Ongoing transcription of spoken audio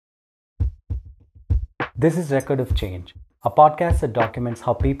This is Record of Change, a podcast that documents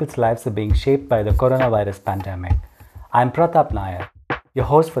how people's lives are being shaped by the coronavirus pandemic. I'm Pratap Nair, your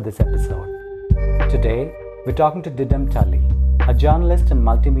host for this episode. Today, we're talking to Didem Tali, a journalist and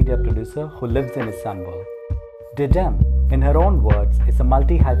multimedia producer who lives in Istanbul. Didem, in her own words, is a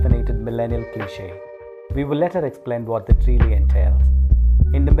multi-hyphenated millennial cliche. We will let her explain what that really entails.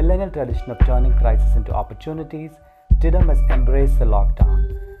 In the millennial tradition of turning crisis into opportunities, Didem has embraced the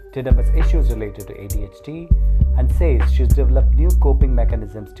lockdown. Didem has issues related to ADHD and says she's developed new coping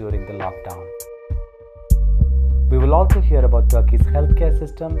mechanisms during the lockdown. We will also hear about Turkey's healthcare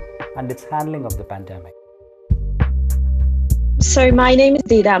system and its handling of the pandemic. So my name is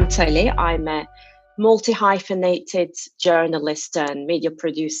Didem Tali. I'm a multi-hyphenated journalist and media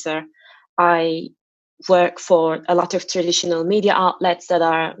producer. I work for a lot of traditional media outlets that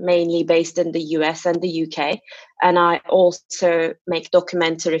are mainly based in the US and the UK. And I also make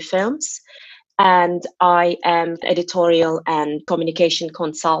documentary films. And I am editorial and communication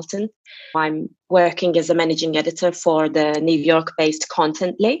consultant. I'm working as a managing editor for the New York-based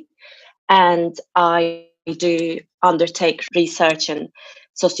Contently. And I do undertake research and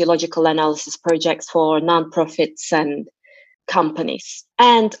sociological analysis projects for nonprofits and companies.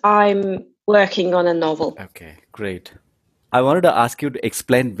 And I'm working on a novel. Okay, great. I wanted to ask you to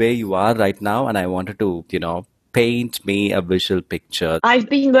explain where you are right now, and I wanted to, paint me a visual picture. I've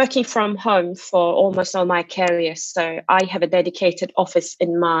been working from home for almost all my career, so I have a dedicated office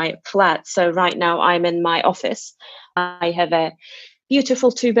in my flat. So right now I'm in my office. I have a beautiful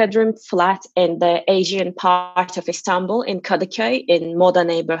 2-bedroom flat in the Asian part of Istanbul in Kadıköy in Moda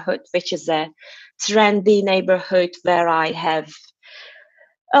neighborhood, which is a trendy neighborhood where I have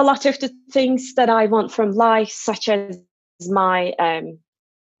a lot of the things that I want from life, such as my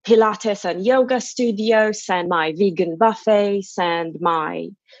Pilates and yoga studios and my vegan buffets and my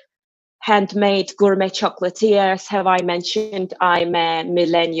handmade gourmet chocolatiers. Have I mentioned I'm a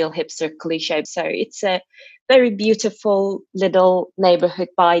millennial hipster cliche? So it's a very beautiful little neighborhood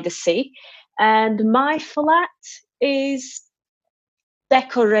by the sea. And my flat is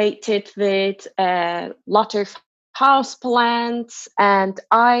decorated with a lot of house plants, and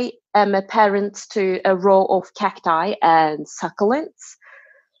I am a parent to a row of cacti and succulents.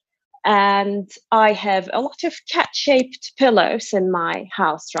 And I have a lot of cat-shaped pillows in my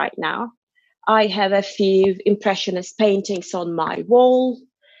house right now. I have a few impressionist paintings on my wall,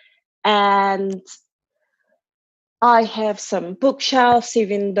 and I have some bookshelves,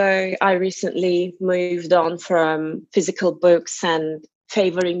 even though I recently moved on from physical books and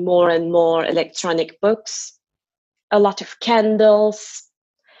favoring more and more electronic books. A lot of candles.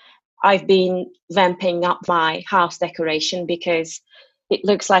 I've been vamping up my house decoration because it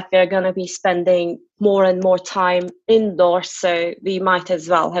looks like we're going to be spending more and more time indoors, so we might as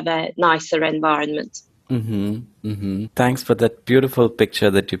well have a nicer environment. Thanks for that beautiful picture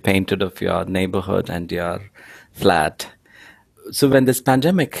that you painted of your neighborhood and your flat. So when this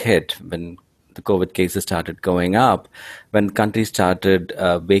pandemic hit, when the COVID cases started going up, when countries started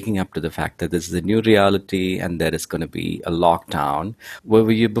waking up to the fact that this is a new reality and there is going to be a lockdown, where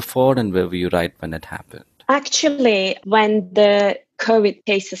were you before and where were you right when it happened? Actually, when the COVID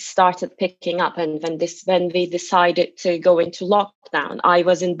cases started picking up and when we decided to go into lockdown, I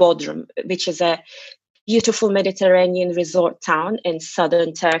was in Bodrum, which is a beautiful Mediterranean resort town in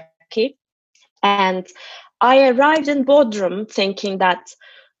southern Turkey. And I arrived in Bodrum thinking that,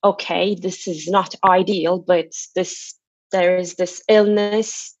 okay, this is not ideal, but there is this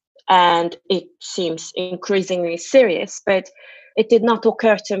illness and it seems increasingly serious. But it did not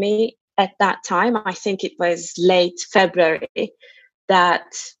occur to me at that time, I think it was late February,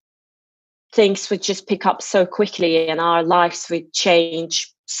 that things would just pick up so quickly and our lives would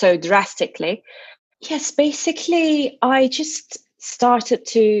change so drastically. Yes, basically, I just started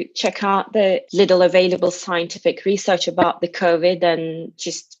to check out the little available scientific research about the COVID and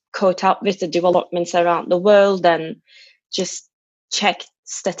just caught up with the developments around the world and just checked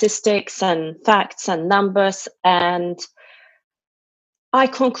statistics and facts and numbers. And I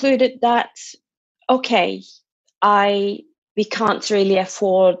concluded that, okay, we can't really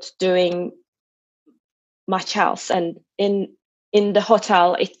afford doing much else. And in the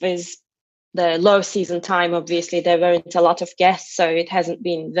hotel, it was the low season time. Obviously, there weren't a lot of guests, so it hasn't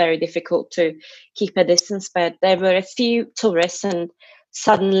been very difficult to keep a distance. But there were a few tourists, and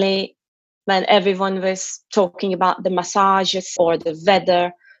suddenly, when everyone was talking about the massages or the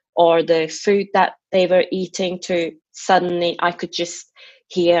weather or the food that they were eating, suddenly I could just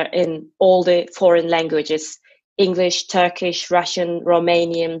hear in all the foreign languages, English, Turkish, Russian,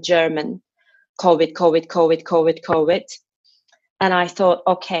 Romanian, German, COVID, COVID, COVID, COVID, COVID. And I thought,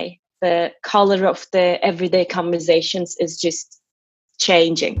 okay, the color of the everyday conversations is just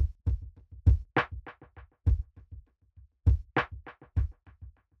changing.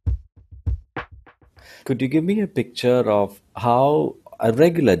 Could you give me a picture of how a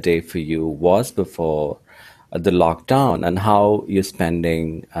regular day for you was before the lockdown and how you're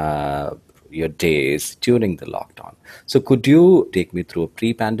spending your days during the lockdown? So, could you take me through a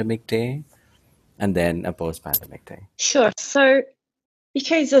pre pandemic day and then a post pandemic day? Sure. So,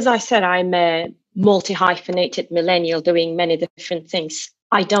 because as I said, I'm a multi-hyphenated millennial doing many different things,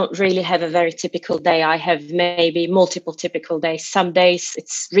 I don't really have a very typical day. I have maybe multiple typical days. Some days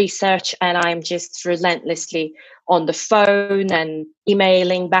it's research and I'm just relentlessly on the phone and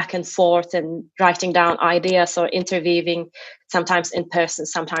emailing back and forth and writing down ideas or interviewing, sometimes in person,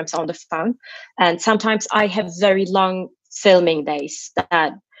 sometimes on the phone. And sometimes I have very long filming days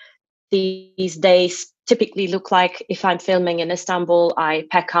that these days typically look like if I'm filming in Istanbul, I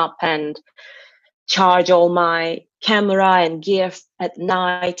pack up and charge all my camera and gear at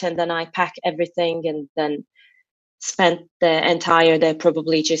night, and then I pack everything and then spend the entire day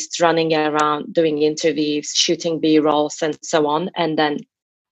probably just running around doing interviews, shooting B-rolls and so on, and then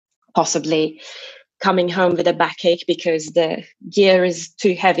possibly coming home with a backache because the gear is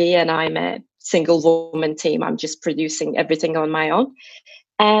too heavy and I'm a single woman team. I'm just producing everything on my own.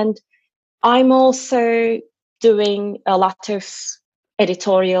 And I'm also doing a lot of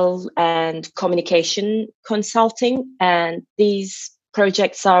editorial and communication consulting, and these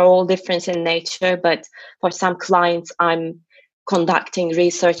projects are all different in nature, but for some clients I'm conducting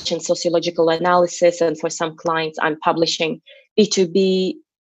research and sociological analysis, and for some clients I'm publishing B2B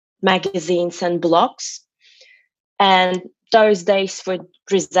magazines and blogs. And those days would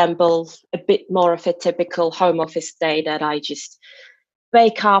resemble a bit more of a typical home office day, that I just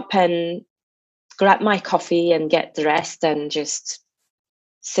wake up and grab my coffee and get dressed and just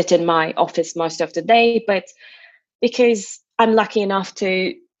sit in my office most of the day. But because I'm lucky enough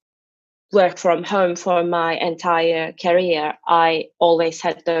to work from home for my entire career, I always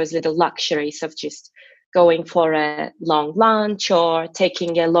had those little luxuries of just going for a long lunch or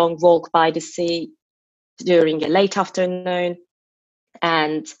taking a long walk by the sea during a late afternoon,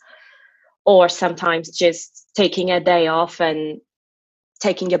 and or sometimes just taking a day off and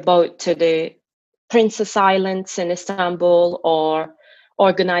taking a boat to the Princess Islands in Istanbul, or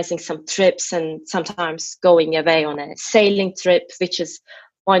organizing some trips and sometimes going away on a sailing trip, which is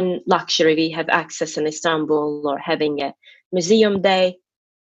one luxury we have access in Istanbul, or having a museum day,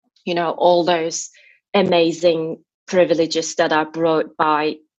 all those amazing privileges that are brought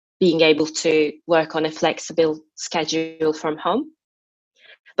by being able to work on a flexible schedule from home.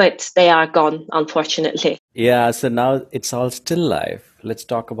 But they are gone, unfortunately. Yeah, so now it's all still life. Let's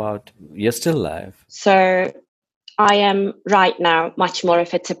talk about you're still live. So I am right now much more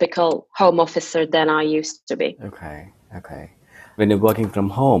of a typical home officer than I used to be. Okay. When you're working from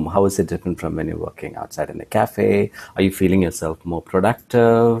home, how is it different from when you're working outside in a cafe? Are you feeling yourself more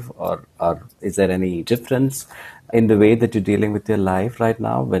productive, or is there any difference in the way that you're dealing with your life right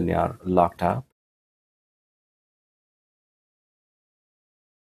now when you're locked up?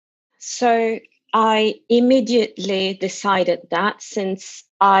 So I immediately decided that since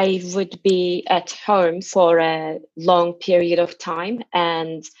I would be at home for a long period of time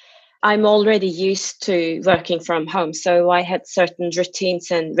and I'm already used to working from home, so I had certain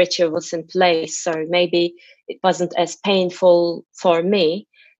routines and rituals in place. So maybe it wasn't as painful for me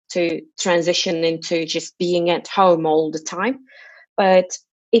to transition into just being at home all the time. But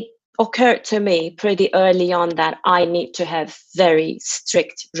it occurred to me pretty early on that I need to have very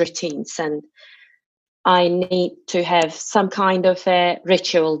strict routines, and I need to have some kind of a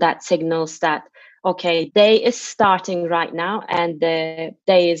ritual that signals that, okay, day is starting right now and the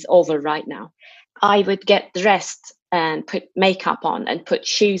day is over right now. I would get dressed and put makeup on and put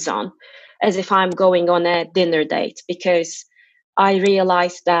shoes on as if I'm going on a dinner date, because I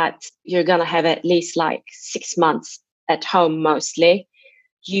realized that you're going to have at least like 6 months at home mostly.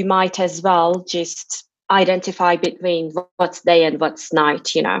 You might as well just identify between what's day and what's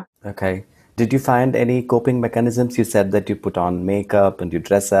night. Okay. Did you find any coping mechanisms? You said that you put on makeup and you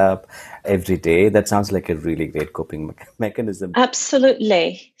dress up every day. That sounds like a really great coping mechanism.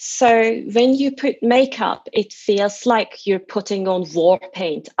 Absolutely. So when you put makeup, it feels like you're putting on war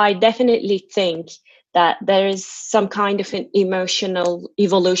paint. I definitely think that there is some kind of an emotional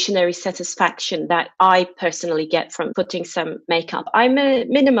evolutionary satisfaction that I personally get from putting some makeup. I'm a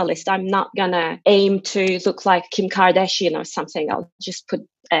minimalist. I'm not gonna aim to look like Kim Kardashian or something. I'll just put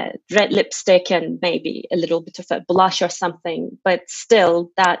a red lipstick and maybe a little bit of a blush or something. But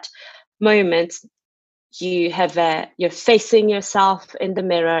still, that moment, you're facing yourself in the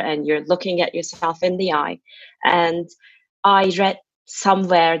mirror and you're looking at yourself in the eye. And I read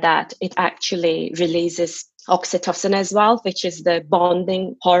somewhere that it actually releases oxytocin as well, which is the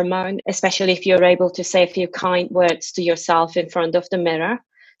bonding hormone, especially if you're able to say a few kind words to yourself in front of the mirror.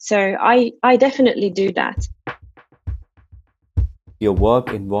 So I definitely do that. Your work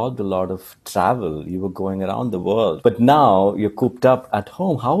involved a lot of travel. You were going around the world. But now you're cooped up at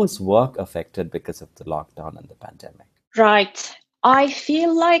home. How is work affected because of the lockdown and the pandemic? Right. I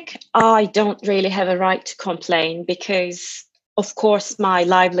feel like I don't really have a right to complain because, of course, my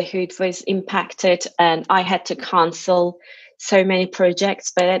livelihood was impacted and I had to cancel so many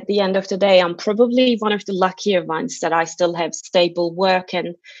projects. But at the end of the day, I'm probably one of the luckier ones that I still have stable work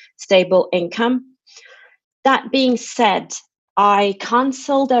and stable income. That being said, I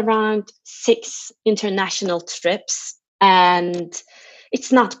cancelled around 6 international trips, and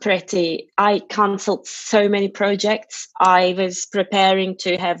it's not pretty. I cancelled so many projects. I was preparing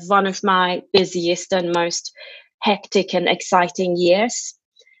to have one of my busiest and most hectic and exciting years,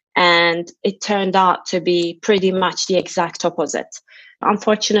 and it turned out to be pretty much the exact opposite,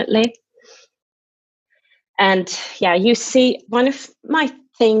 unfortunately. And yeah, you see, one of my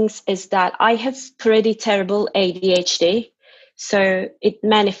things is that I have pretty terrible ADHD. So it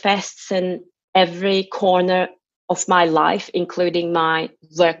manifests in every corner of my life, including my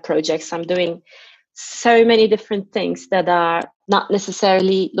work projects. I'm doing so many different things that are not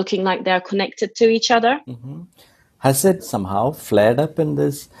necessarily looking like they're connected to each other. Mm-hmm. Has it somehow flared up in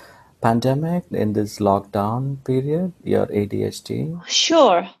this pandemic, in this lockdown period, your ADHD?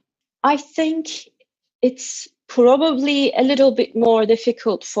 Sure. I think it's probably a little bit more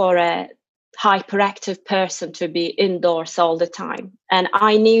difficult for a hyperactive person to be indoors all the time. And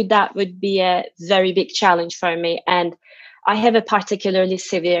I knew that would be a very big challenge for me. And I have a particularly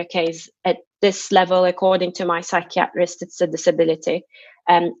severe case at this level. According to my psychiatrist, it's a disability.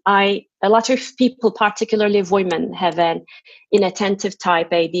 And a lot of people, particularly women, have an inattentive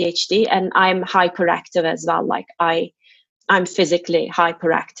type ADHD, and I'm hyperactive as well. Like I'm physically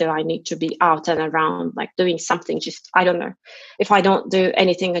hyperactive. I need to be out and around, like doing something. Just, I don't know. If I don't do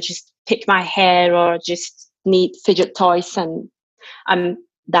anything, I just pick my hair or just need fidget toys, and I'm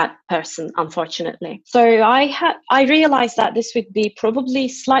that person, unfortunately. So I realized that this would be probably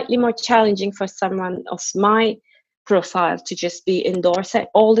slightly more challenging for someone of my profile to just be indoors at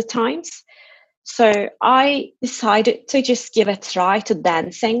all the times. So I decided to just give a try to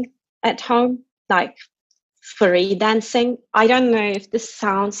dancing at home, like free dancing. I don't know if this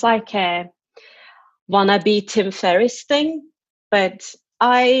sounds like a wannabe Tim Ferriss thing, but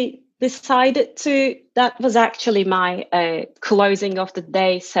I decided to, that was actually my closing of the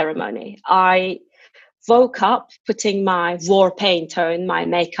day ceremony. I woke up putting my war paint on, my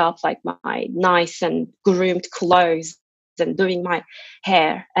makeup, like my nice and groomed clothes, and doing my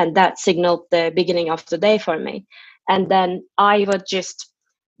hair. And that signaled the beginning of the day for me. And then I would just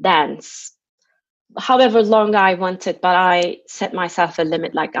dance however long I wanted, but I set myself a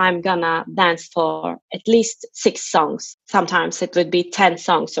limit. Like, I'm gonna dance for at least 6 songs. Sometimes it would be 10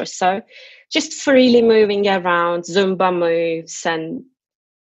 songs or so, just freely moving around, Zumba moves. And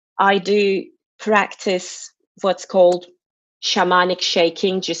I do practice what's called shamanic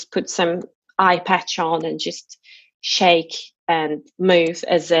shaking. Just put some eye patch on and just shake and move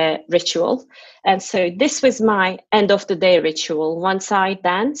as a ritual. And so this was my end of the day ritual. Once I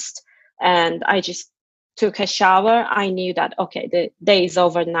danced and I just took a shower, I knew that, okay, the day is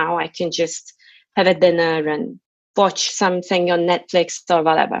over now. I can just have a dinner and watch something on Netflix or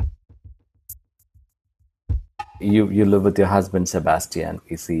whatever. You live with your husband, Sebastian.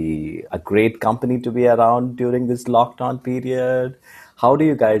 Is he a great company to be around during this lockdown period? How do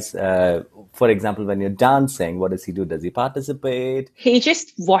you guys, for example, when you're dancing, what does he do? Does he participate? He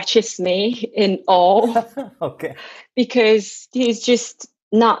just watches me in awe. Okay. Because he's just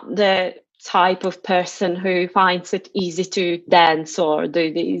not the type of person who finds it easy to dance or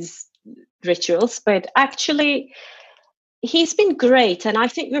do these rituals. But actually, he's been great. And I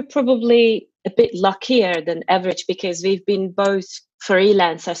think we're probably a bit luckier than average because we've been both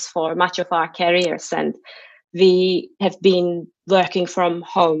freelancers for much of our careers, and we have been working from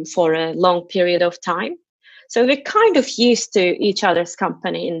home for a long period of time. So we're kind of used to each other's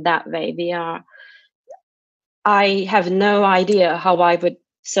company in that way. I have no idea how I would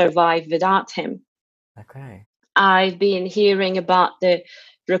survive without him. Okay. I've been hearing about the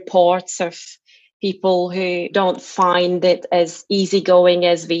reports of people who don't find it as easygoing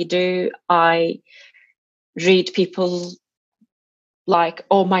as we do. I read people like,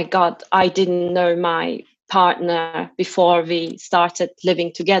 oh my God, I didn't know my partner before we started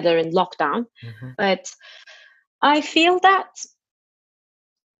living together in lockdown. But I feel that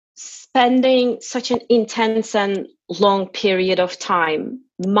spending such an intense and long period of time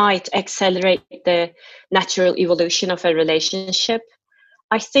might accelerate the natural evolution of a relationship.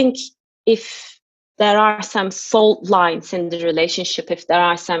 I think if there are some fault lines in the relationship, if there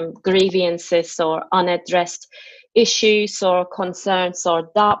are some grievances or unaddressed issues or concerns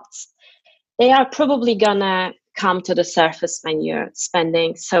or doubts, they are probably gonna come to the surface when you're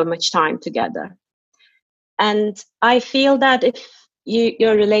spending so much time together. And I feel that if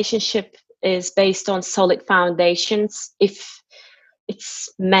your relationship is based on solid foundations, if it's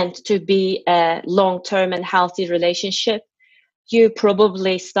meant to be a long-term and healthy relationship, you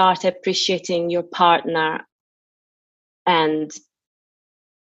probably start appreciating your partner and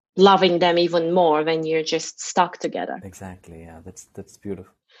loving them even more when you're just stuck together. Exactly. Yeah, that's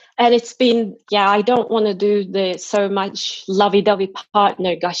beautiful. And it's been, I don't want to do the so much lovey-dovey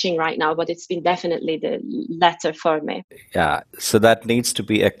partner gushing right now, but it's been definitely the latter for me. Yeah, so that needs to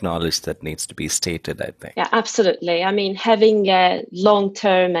be acknowledged, that needs to be stated, I think. Yeah, absolutely. I mean, having a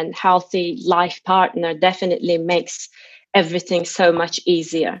long-term and healthy life partner definitely makes everything so much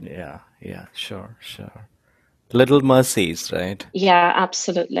easier. Yeah, sure. Little mercies, right? Yeah,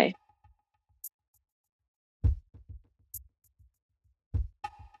 absolutely.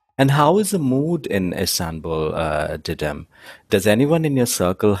 And how is the mood in Istanbul, Didem? Does anyone in your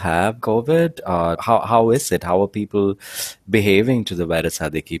circle have COVID? Or how is it? How are people behaving to the virus? Are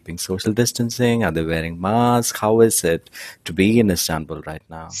they keeping social distancing? Are they wearing masks? How is it to be in Istanbul right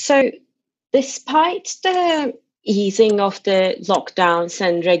now? So, despite the easing of the lockdowns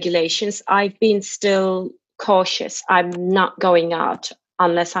and regulations, I've been still cautious. I'm not going out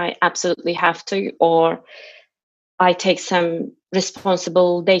unless I absolutely have to, or I take some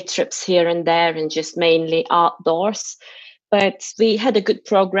responsible day trips here and there and just mainly outdoors. But we had a good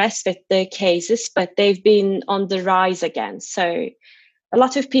progress with the cases, but they've been on the rise again. So a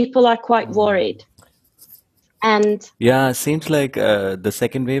lot of people are quite worried. And yeah, it seems like the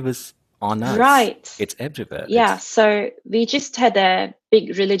second wave is on us. Right. It's everywhere. Yeah, so we just had a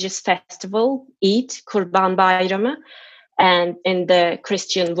big religious festival, Eid, Kurban Bayramı. And in the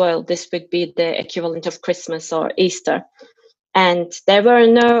Christian world, this would be the equivalent of Christmas or Easter. And there were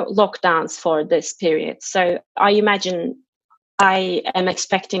no lockdowns for this period. So I imagine I am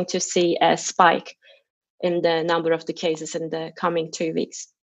expecting to see a spike in the number of the cases in the coming 2 weeks.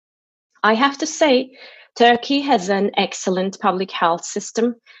 I have to say, Turkey has an excellent public health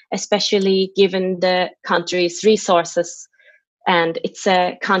system, especially given the country's resources. And it's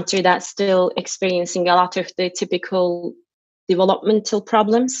a country that's still experiencing a lot of the typical developmental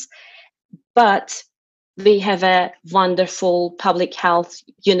problems. But we have a wonderful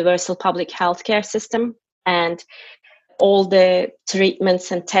universal public healthcare system, and all the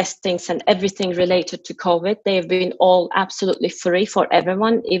treatments and testings and everything related to COVID, they've been all absolutely free for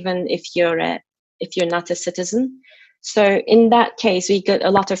everyone, even if you're not a citizen. So in that case, we got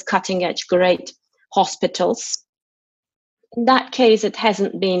a lot of cutting edge, great hospitals. In that case, it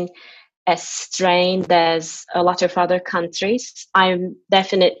hasn't been as strained as a lot of other countries. I'm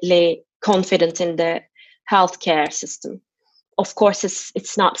definitely confident in the healthcare system. Of course,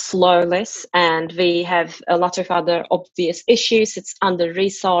 it's not flawless, and we have a lot of other obvious issues. It's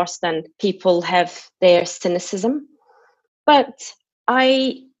under-resourced, and people have their cynicism. But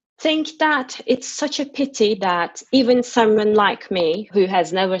I think that it's such a pity that even someone like me, who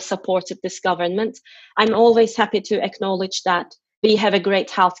has never supported this government, I'm always happy to acknowledge that we have a great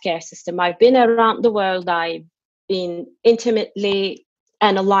healthcare system. I've been around the world. I've been intimately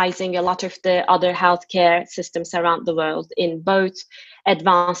analyzing a lot of the other healthcare systems around the world in both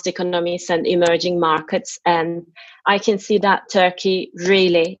advanced economies and emerging markets. And I can see that Turkey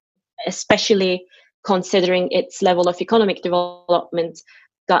really, especially considering its level of economic development,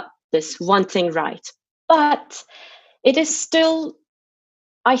 got this one thing right. But it is still,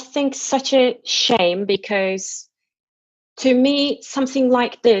 I think, such a shame, because to me, something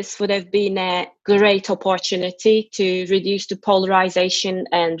like this would have been a great opportunity to reduce the polarization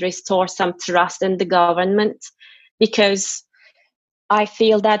and restore some trust in the government, because I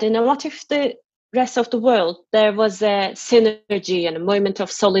feel that in a lot of the rest of the world, there was a synergy and a moment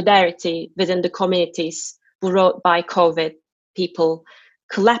of solidarity within the communities brought by COVID. People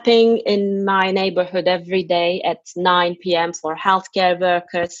clapping in my neighborhood every day at 9 p.m. for healthcare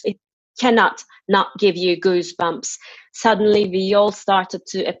workers. It cannot not give you goosebumps. Suddenly, we all started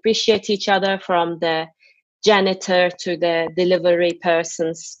to appreciate each other, from the janitor to the delivery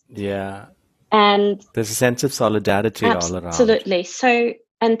persons. Yeah. And there's a sense of solidarity all around. Absolutely. So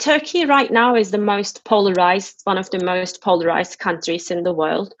And Turkey right now is one of the most polarized countries in the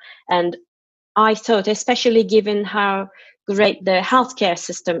world. And I thought, especially given how great the healthcare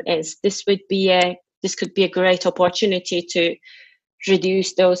system is, this could be a great opportunity to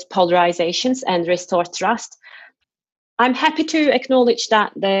reduce those polarizations and restore trust. I'm happy to acknowledge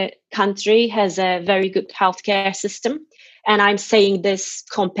that the country has a very good healthcare system. And I'm saying this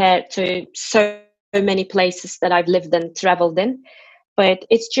compared to so many places that I've lived and traveled in. But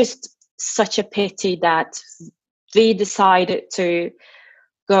it's just such a pity that we decided to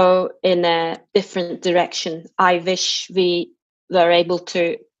go in a different direction. I wish we were able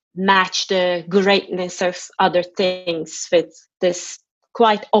to match the greatness of other things with this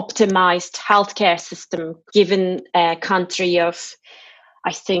quite optimized healthcare system, given a country of,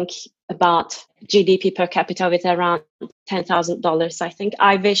 I think, about GDP per capita with around $10,000. I think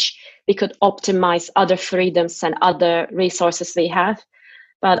I wish we could optimize other freedoms and other resources we have.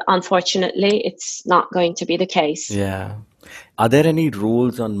 But unfortunately, it's not going to be the case. Yeah. Are there any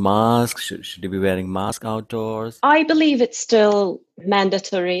rules on masks? Should you be wearing mask outdoors? I believe it's still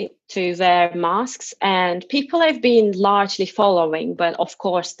mandatory to wear masks, and people have been largely following. But of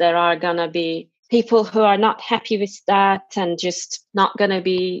course, there are going to be people who are not happy with that and just not going to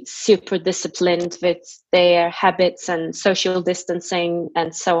be super disciplined with their habits and social distancing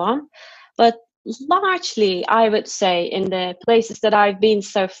and so on. But largely, I would say in the places that I've been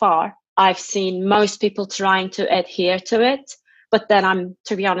so far, I've seen most people trying to adhere to it. But then I'm,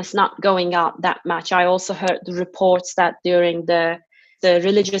 to be honest, not going out that much. I also heard the reports that during the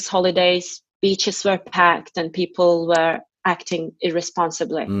religious holidays, beaches were packed and people were acting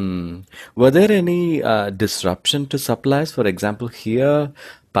irresponsibly. Were there any disruption to supplies? For example, here,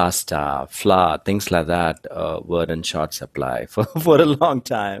 pasta, flour, things like that were in short supply for a long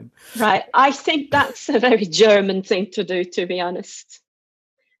time. Right. I think that's a very German thing to do, to be honest.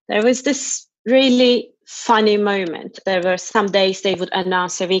 There was this really funny moment. There were some days they would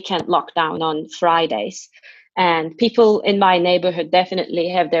announce a weekend lockdown on Fridays. And people in my neighborhood definitely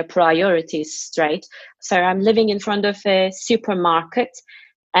have their priorities straight. So I'm living in front of a supermarket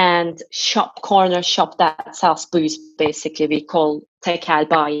and corner shop that sells booze, basically. We call tekel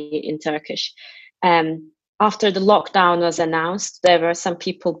bayi in Turkish. After the lockdown was announced, there were some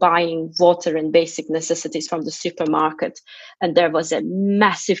people buying water and basic necessities from the supermarket. And there was a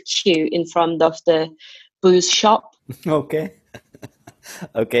massive queue in front of the booze shop. Okay.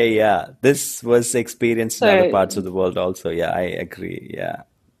 Okay, yeah. This was experienced in other parts of the world also. Yeah, I agree. Yeah.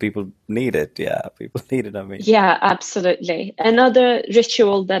 People need it. Yeah, people need it. I mean. Yeah, absolutely. Another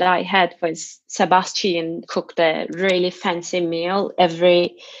ritual that I had was Sebastian cooked a really fancy meal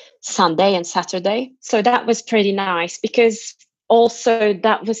every Sunday and Saturday. So that was pretty nice because also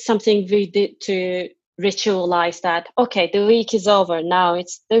that was something we did to ritualize that, okay, the week is over. Now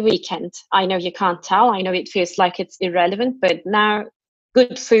it's the weekend. I know you can't tell. I know it feels like it's irrelevant, but now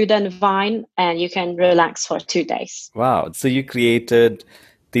good food and wine and you can relax for 2 days. Wow. So you created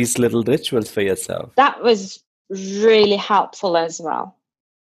these little rituals for yourself. That was really helpful as well.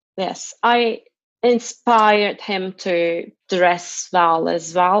 Yes, I inspired him to dress well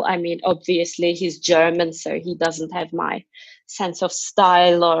as well. I mean, obviously he's German, so he doesn't have my sense of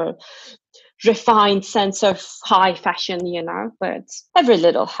style or refined sense of high fashion, but every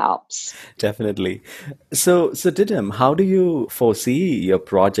little helps. Definitely. So Didem, how do you foresee your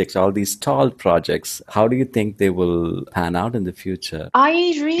projects, all these tall projects? How do you think they will pan out in the future? I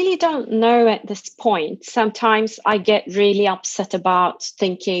really don't know at this point. Sometimes I get really upset about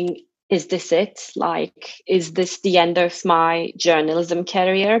thinking, is this it? Like, is this the end of my journalism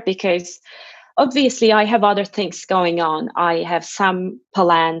career? Because obviously, I have other things going on. I have some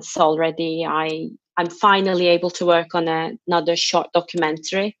plans already. I'm finally able to work on another short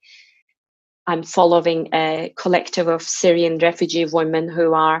documentary. I'm following a collective of Syrian refugee women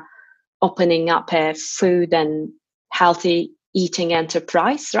who are opening up a food and healthy eating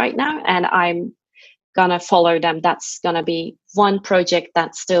enterprise right now. And I'm going to follow them. That's going to be one project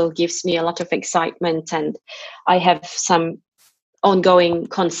that still gives me a lot of excitement. And I have some ongoing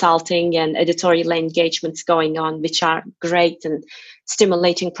consulting and editorial engagements going on, which are great and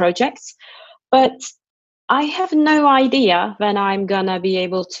stimulating projects. But I have no idea when I'm going to be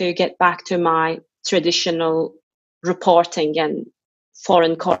able to get back to my traditional reporting and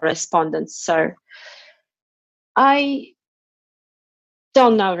foreign correspondence. So I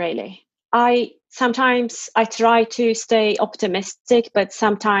don't know really. Sometimes I try to stay optimistic, but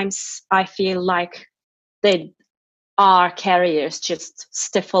sometimes I feel like our carriers just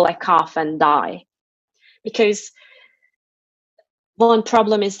stifle a cough and die. Because one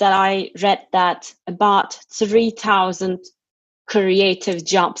problem is that I read that about 3,000 creative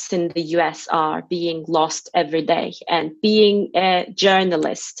jobs in the US are being lost every day. And being a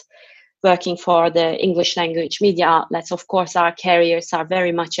journalist working for the English language media outlets, of course, our careers are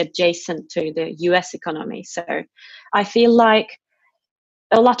very much adjacent to the US economy. So I feel like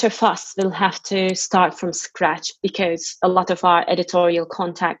a lot of us will have to start from scratch because a lot of our editorial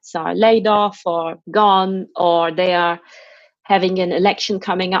contacts are laid off or gone, or they are having an election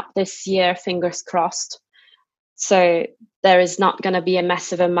coming up this year, fingers crossed. So there is not going to be a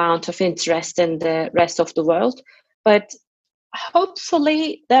massive amount of interest in the rest of the world. But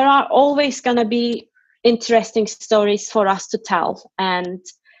hopefully there are always going to be interesting stories for us to tell. And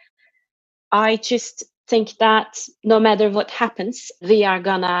I just think that no matter what happens, we are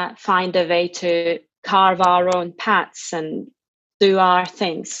going to find a way to carve our own paths and do our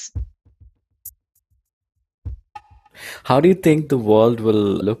things. How do you think the world will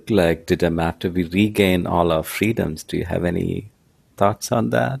look like, Didem, after we regain all our freedoms? Do you have any thoughts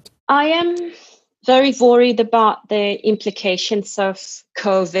on that? I am very worried about the implications of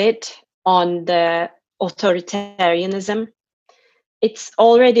COVID on the authoritarianism. It's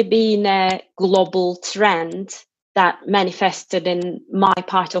already been a global trend that manifested in my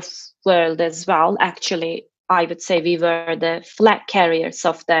part of the world as well. Actually, I would say we were the flag carriers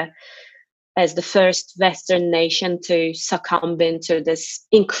as the first Western nation to succumb into this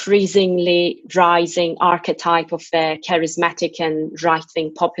increasingly rising archetype of a charismatic and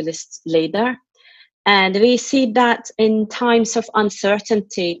right-wing populist leader. And we see that in times of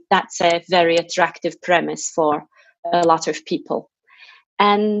uncertainty, that's a very attractive premise for a lot of people.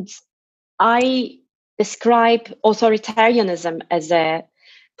 And I describe authoritarianism as a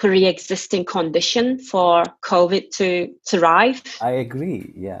pre-existing condition for COVID to thrive. I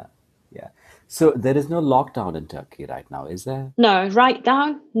agree, yeah. So there is no lockdown in Turkey right now, is there? No, right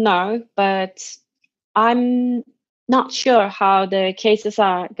now, no, but I'm not sure how the cases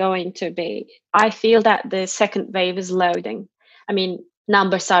are going to be. I feel that the second wave is loading. I mean,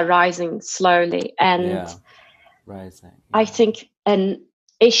 numbers are rising slowly, and rising. I think an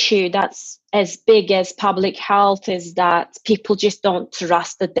issue that's as big as public health is that people just don't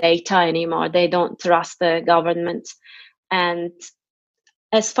trust the data anymore. They don't trust the government. And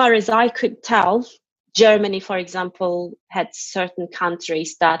as far as I could tell, Germany, for example, had certain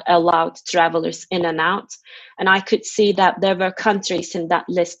countries that allowed travelers in and out. And I could see that there were countries in that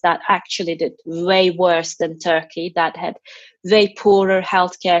list that actually did way worse than Turkey, that had way poorer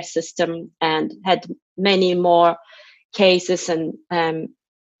healthcare system and had many more cases and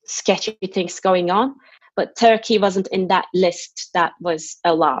sketchy things going on. But Turkey wasn't in that list that was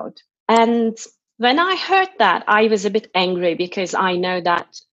allowed. And when I heard that, I was a bit angry because I know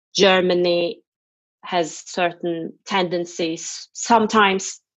that Germany has certain tendencies.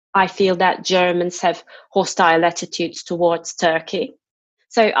 Sometimes I feel that Germans have hostile attitudes towards Turkey.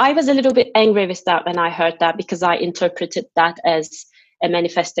 So I was a little bit angry with that when I heard that, because I interpreted that as a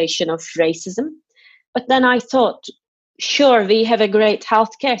manifestation of racism. But then I thought, sure, we have a great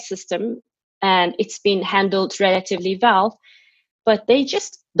healthcare system and it's been handled relatively well, but they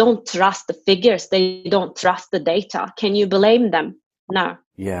just don't trust the figures. They don't trust the data. Can you blame them? No.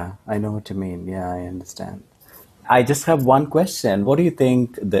 Yeah, I know what you mean. Yeah, I understand. I just have one question. What do you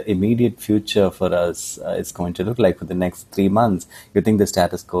think the immediate future for us is going to look like for the next 3 months? You think the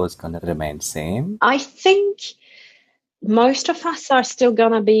status quo is going to remain same? I think most of us are still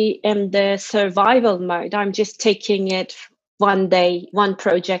going to be in the survival mode. I'm just taking it one day, one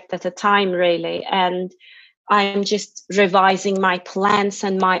project at a time, really. And I'm just revising my plans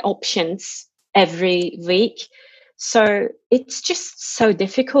and my options every week. So it's just so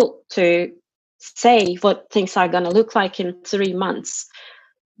difficult to say what things are going to look like in 3 months,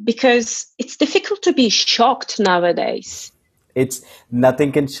 because it's difficult to be shocked nowadays. It's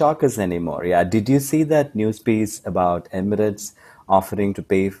nothing can shock us anymore. Yeah. Did you see that news piece about Emirates offering to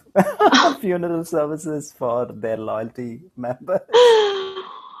pay funeral services for their loyalty members?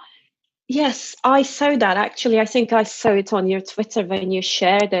 Yes, I saw that. Actually, I think I saw it on your Twitter when you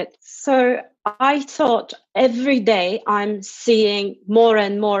shared it. So I thought every day I'm seeing more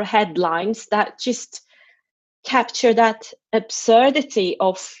and more headlines that just capture that absurdity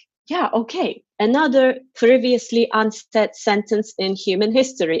of, another previously unsaid sentence in human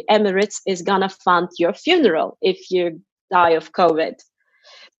history. Emirates is gonna fund your funeral if you die of COVID.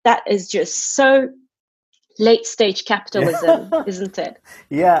 That is just so late stage capitalism, isn't it?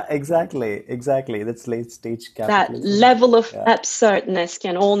 Yeah, exactly. That's late stage capitalism. That level of absurdness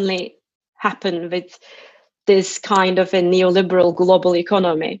can only happen with this kind of a neoliberal global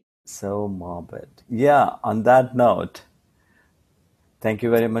economy. So morbid. Yeah, on that note, Thank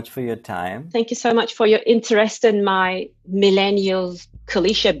you very much for your time. Thank you so much for your interest in my millennials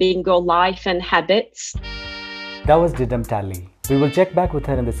cliche bingo life and habits. That was Didem Tali. We will check back with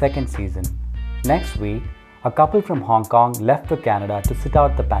her in the second season. Next week, a couple from Hong Kong left for Canada to sit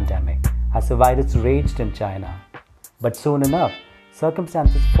out the pandemic as the virus raged in China. But soon enough,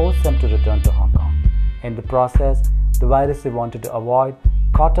 circumstances forced them to return to Hong Kong. In the process, the virus they wanted to avoid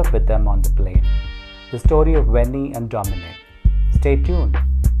caught up with them on the plane. The story of Wenny and Dominic. Stay tuned.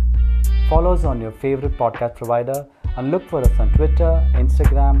 Follow us on your favorite podcast provider and look for us on Twitter,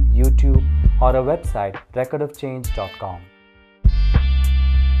 Instagram, YouTube, or our website recordofchange.com.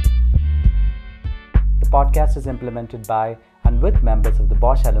 The podcast is implemented by and with members of the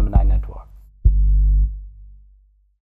Bosch Alumni Network.